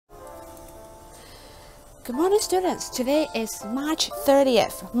Good morning, students. Today is March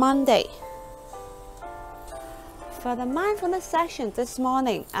 30th, Monday. For the mindfulness session this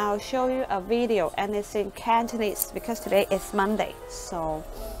morning, I'll show you a video and it's in Cantonese because today is Monday. So,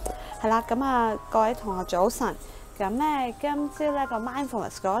 係啦，各位同學早晨。今朝咧個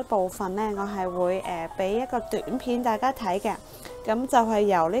mindfulness 嗰一部分咧，我係會俾一個短片大家睇嘅。咁就係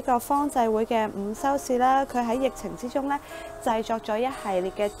由呢個方濟會嘅午修士啦，佢喺疫情之中咧製作咗一系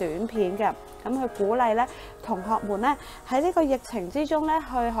列嘅短片嘅。咁去鼓勵咧同學們咧喺呢個疫情之中咧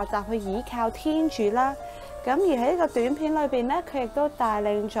去學習去倚靠天主啦。咁而喺呢個短片裏邊咧，佢亦都帶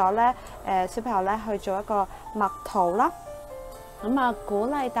領咗咧小朋友咧去做一個默禱啦。鼓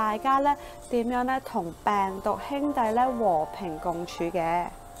勵大家咧點樣咧同病毒兄弟咧和平共處嘅。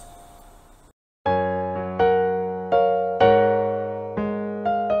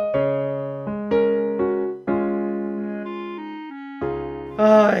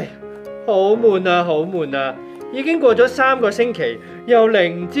唉，好悶啊，好悶啊！已經過咗3個星期，又嚟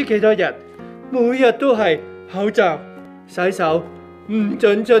唔知幾多日，每日都係口罩、洗手，唔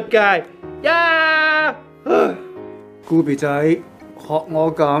准出街呀！姑 B 仔，學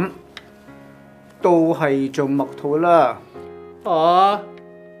我咁，都係做默禱啦。好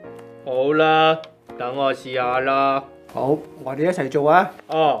啦，等我試下啦。好，我哋一齊做啊！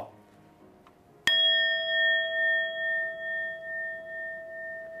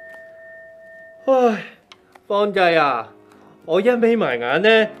唉，方濟啊，我一眯埋眼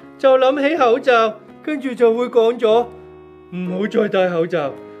呢，就諗起口罩，跟住就會講咗唔好再戴口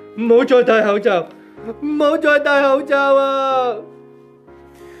罩，唔好再戴口罩，唔好再戴口罩啊！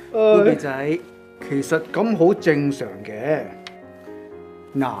姑 B 仔，其實咁好正常嘅。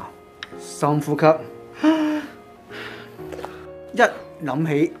嗱，深呼吸，一諗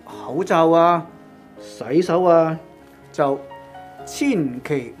起口罩啊、洗手啊，就千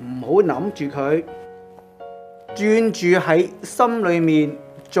祈唔好諗住佢，專注喺心裏面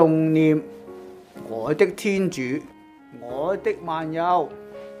誦念我的天主，我的萬有。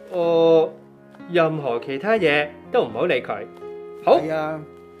任何其他嘢都唔好理佢。好。係啊，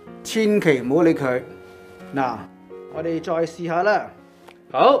千祈唔好理佢。嗱，我哋再試下啦。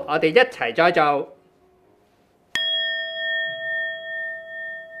好，我哋一齊再做。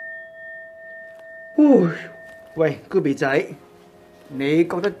喂，姑 B 仔，你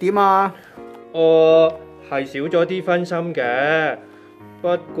覺得點啊？係少咗啲分心嘅，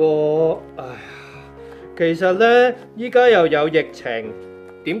不過，其實呢，依家又有疫情，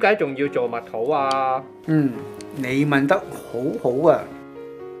點解仲要做默禱啊？你問得好好啊！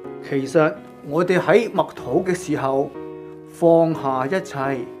其實我哋喺默禱嘅時候，放下一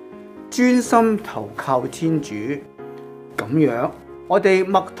切，專心投靠天主。咁樣，我哋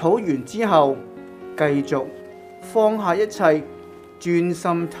默禱完之後，繼續放下一切，專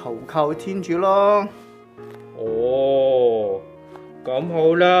心投靠天主咯。咁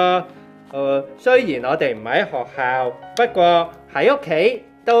好啦。雖然我哋唔喺學校，不過喺屋企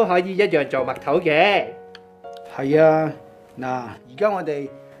都可以一樣做默禱嘅。係啊，嗱，而家我哋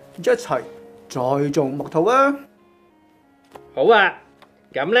一齊再做默禱啊！好啊，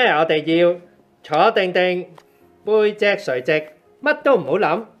咁呢，我哋要坐定定，背脊垂直，乜都唔好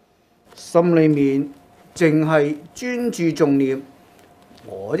諗，心裏面淨係專注誦念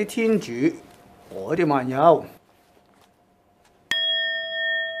我的天主，我的萬有。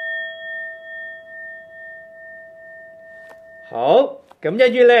好，咁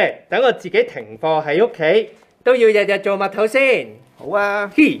一於呢，等我自己停課喺屋企，都要日日做默禱先。好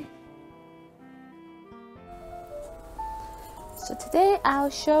啊。So today I'll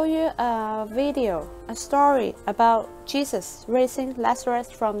show you a video, a story about Jesus raising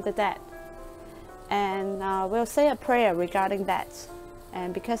Lazarus from the dead. And we'll say a prayer regarding that.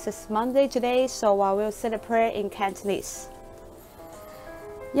 And because it's Monday today, so I will say the prayer in Cantonese.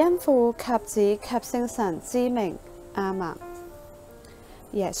 因父及子及聖神之名，阿們。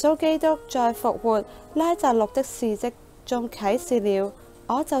耶穌基督在復活拉匝祿的事蹟中啟示了，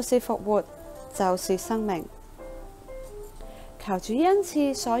我就是復活，就是生命。求主恩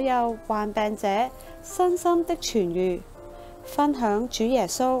賜所有患病者身心的痊癒，分享主耶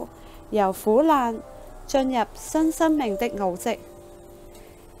穌由苦難進入新生命的奧蹟。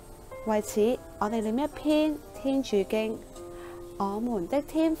為此，我哋念一篇天主經。我們的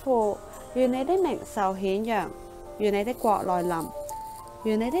天父，願你的名受顯揚，願你的國來臨，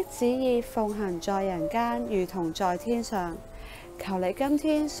願你的旨意奉行在人間，如同在天上。求你今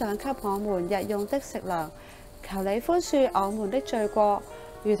天賞給我們日用的食糧。求你寬恕我們的罪過，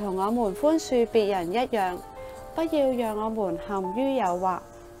如同我們寬恕別人一樣。不要讓我們陷於誘惑，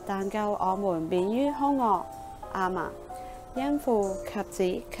但救我們免於兇惡。阿們。因父及子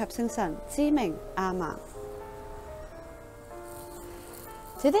及聖神之名，阿們。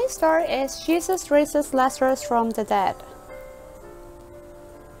Today's story is Jesus raises Lazarus from the dead.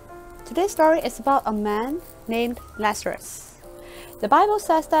 Today's story is about a man named Lazarus. The Bible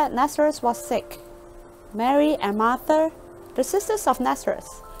says that Lazarus was sick. Mary and Martha, the sisters of Lazarus,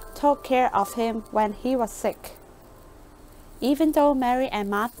 took care of him when he was sick. Even though Mary and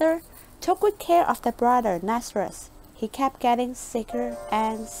Martha took good care of their brother Lazarus, he kept getting sicker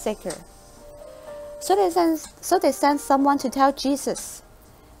and sicker. So they sent someone to tell Jesus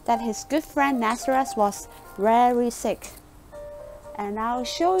that his good friend Lazarus was very sick. And I'll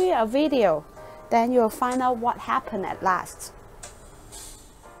show you a video, then you'll find out what happened at last.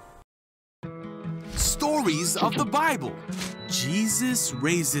 Stories of the Bible. Jesus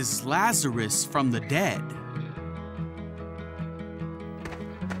raises Lazarus from the dead.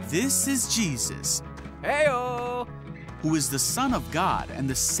 This is Jesus, Heyo! who is the Son of God and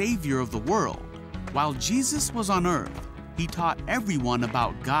the Savior of the world. While Jesus was on earth, he taught everyone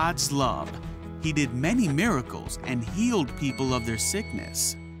about God's love. He did many miracles and healed people of their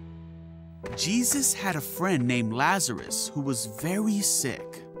sickness. Jesus had a friend named Lazarus who was very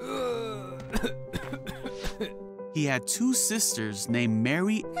sick. He had two sisters named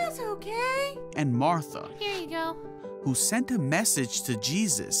Mary That's okay. and Martha, Here you go. who sent a message to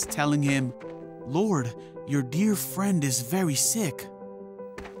Jesus telling him, "Lord, your dear friend is very sick."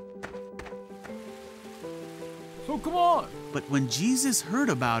 So come on. But when Jesus heard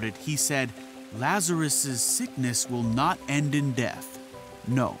about it, he said, "Lazarus' sickness will not end in death.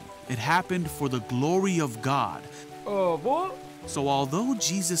 No, it happened for the glory of God." What? So although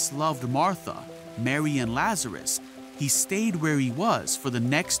Jesus loved Martha, Mary, and Lazarus, he stayed where he was for the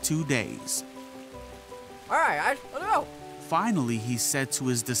next 2 days. All right, let's go. Finally, he said to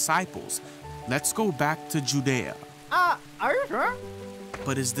his disciples, "Let's go back to Judea." Are you sure?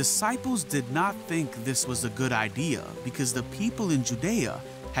 But his disciples did not think this was a good idea because the people in Judea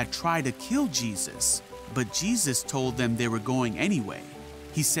had tried to kill Jesus. But Jesus told them they were going anyway.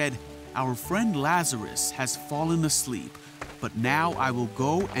 He said, "Our friend Lazarus has fallen asleep, but now I will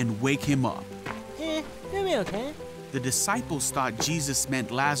go and wake him up." It'll be okay. The disciples thought Jesus meant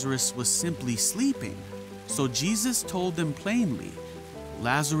Lazarus was simply sleeping. So Jesus told them plainly,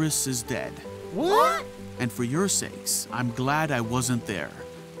 "Lazarus is dead. What? And for your sakes, I'm glad I wasn't there.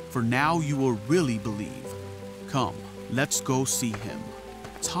 For now you will really believe. Come, let's go see him."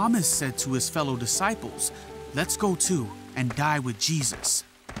 Thomas said to his fellow disciples, "Let's go too and die with Jesus."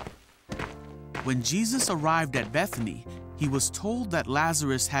 When Jesus arrived at Bethany, he was told that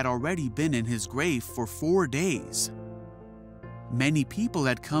Lazarus had already been in his grave for 4 days. Many people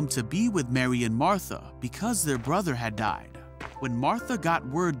had come to be with Mary and Martha because their brother had died. When Martha got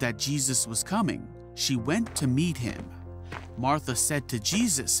word that Jesus was coming, she went to meet him. Martha said to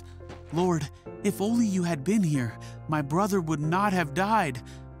Jesus, "Lord, if only you had been here, my brother would not have died.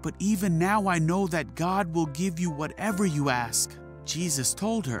 But even now I know that God will give you whatever you ask." Jesus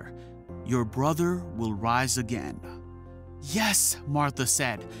told her, "Your brother will rise again." "Yes," Martha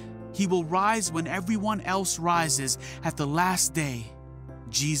said, "he will rise when everyone else rises at the last day."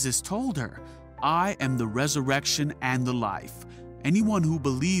 Jesus told her, "I am the resurrection and the life. Anyone who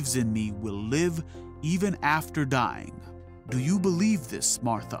believes in me will live even after dying. Do you believe this,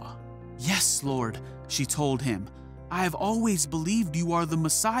 Martha?" "Yes, Lord," she told him. "I have always believed you are the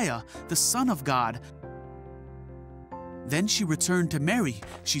Messiah, the Son of God." Then she returned to Mary.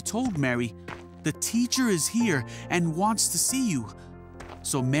 She told Mary, "The teacher is here and wants to see you."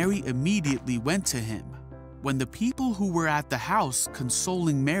 So Mary immediately went to him. When the people who were at the house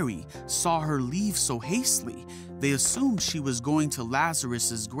consoling Mary saw her leave so hastily, they assumed she was going to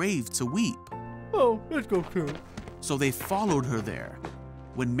Lazarus' grave to weep. Oh, let's go too. So they followed her there.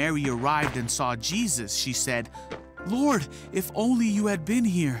 When Mary arrived and saw Jesus, she said, "Lord, if only you had been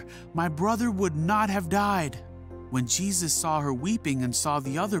here, my brother would not have died." When Jesus saw her weeping and saw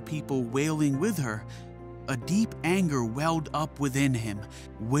the other people wailing with her, a deep anger welled up within him.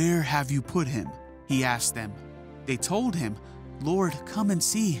 "Where have you put him?" he asked them. They told him, "Lord, come and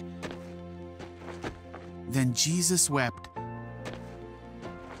see." Then Jesus wept.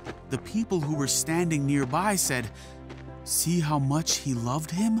 The people who were standing nearby said, "See how much he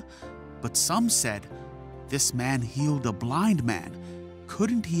loved him?" But some said, "This man healed a blind man.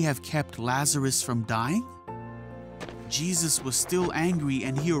 Couldn't he have kept Lazarus from dying?" Jesus was still angry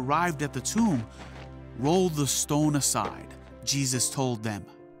and he arrived at the tomb. "Roll the stone aside," Jesus told them.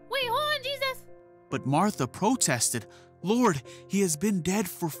 Wait, hold on, Jesus. But Martha protested, "Lord, he has been dead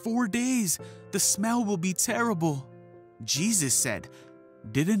for 4 days. The smell will be terrible." Jesus said,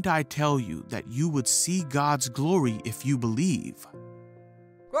 "Didn't I tell you that you would see God's glory if you believe?"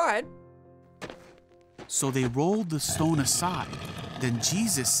 Go ahead. So they rolled the stone aside. Then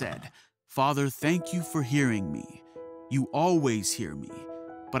Jesus said, "Father, thank you for hearing me. You always hear me,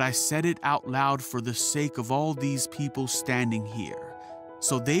 but I said it out loud for the sake of all these people standing here,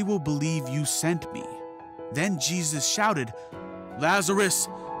 so they will believe you sent me." Then Jesus shouted, "Lazarus,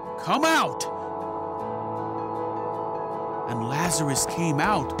 come out!" And Lazarus came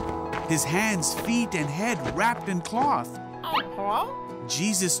out, his hands, feet, and head wrapped in cloth.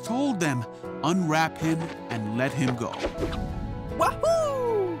 Jesus told them, "Unwrap him and let him go."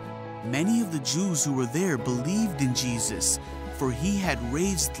 Wahoo! Many of the Jews who were there believed in Jesus, for he had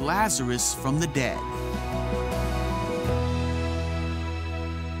raised Lazarus from the dead.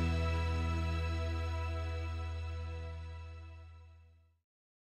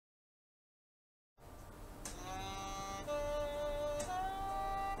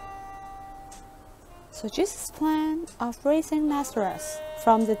 So Jesus' plan of raising Lazarus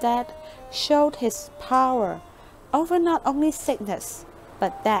from the dead showed his power over not only sickness,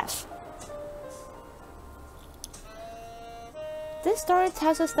 but death. This story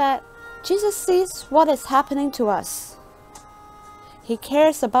tells us that Jesus sees what is happening to us. He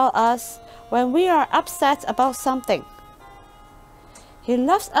cares about us when we are upset about something. He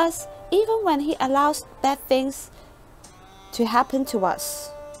loves us even when He allows bad things to happen to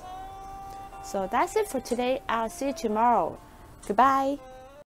us. So that's it for today. I'll see you tomorrow. Goodbye.